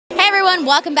everyone,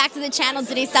 welcome back to the channel.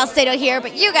 Denise Salcedo here,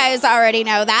 but you guys already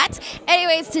know that.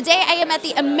 Anyways, today I am at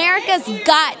the America's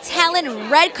Got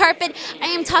Talent red carpet. I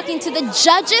am talking to the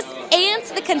judges and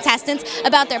to the contestants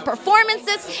about their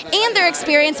performances and their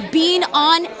experience being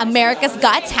on America's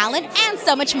Got Talent and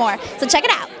so much more. So check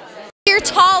it out. You're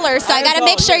taller, so I gotta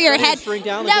make sure your head...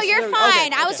 No, you're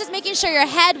fine. I was just making sure your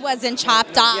head wasn't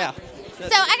chopped off. Yeah.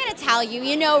 So I gotta tell you,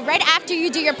 right after you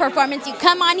do your performance, you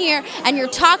come on here and you're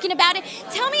talking about it.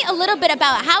 Tell me a little bit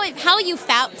about how you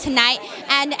felt tonight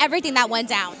and everything that went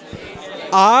down.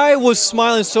 I was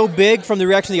smiling so big from the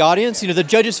reaction of the audience, the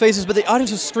judges' faces, but the audience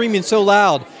was screaming so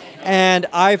loud. And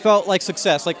I felt like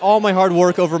success, like all my hard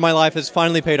work over my life has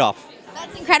finally paid off.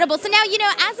 That's incredible. So now,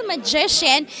 as a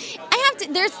magician,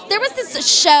 there was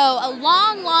this show a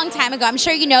long time ago. I'm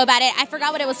sure you know about it. I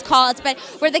forgot what it was called, but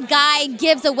where the guy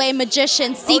gives away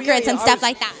magician secrets and stuff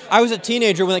like that. I was a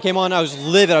teenager when it came on. I was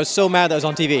livid. I was so mad that it was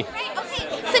on TV. Right, okay.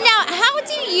 So now, how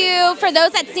do you, for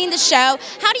those that seen the show,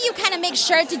 how do you kind of make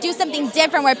sure to do something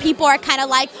different where people are kind of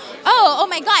like, oh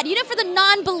my God, for the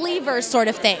non-believers sort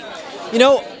of thing?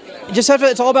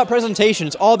 It's all about presentation.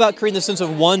 It's all about creating the sense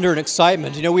of wonder and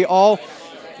excitement. We all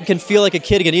can feel like a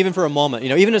kid again, even for a moment.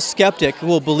 Even a skeptic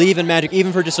will believe in magic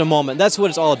even for just a moment. That's what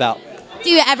it's all about. Do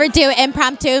you ever do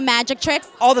impromptu magic tricks?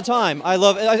 All the time. I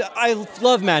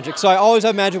love magic, so I always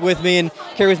have magic with me and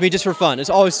carry with me just for fun.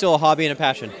 It's always still a hobby and a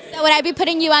passion. So would I be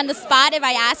putting you on the spot if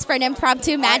I asked for an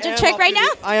impromptu magic trick right now?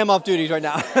 I am off duty right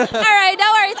now. All right,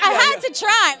 no worries. I had to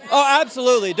try. Oh,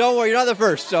 absolutely. Don't worry. You're not the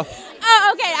first, so...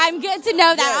 Oh, okay. I'm good to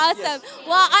know that. Yes, awesome. yes.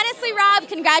 Well, honestly, Rob,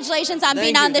 congratulations on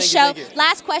being on the show.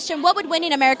 Last question. What would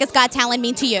winning America's Got Talent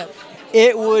mean to you?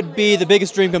 It would be the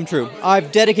biggest dream come true.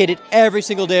 I've dedicated every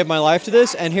single day of my life to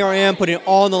this, and here I am putting it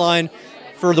all on the line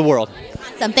for the world.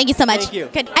 Awesome. Thank you so much. Thank you.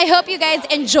 Good. I hope you guys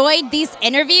enjoyed these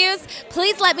interviews.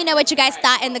 Please let me know what you guys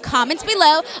thought in the comments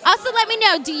below. Also, let me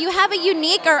know, do you have a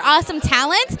unique or awesome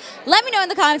talent? Let me know in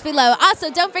the comments below.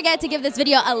 Also, don't forget to give this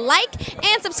video a like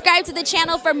and subscribe to the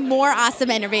channel for more awesome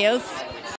interviews.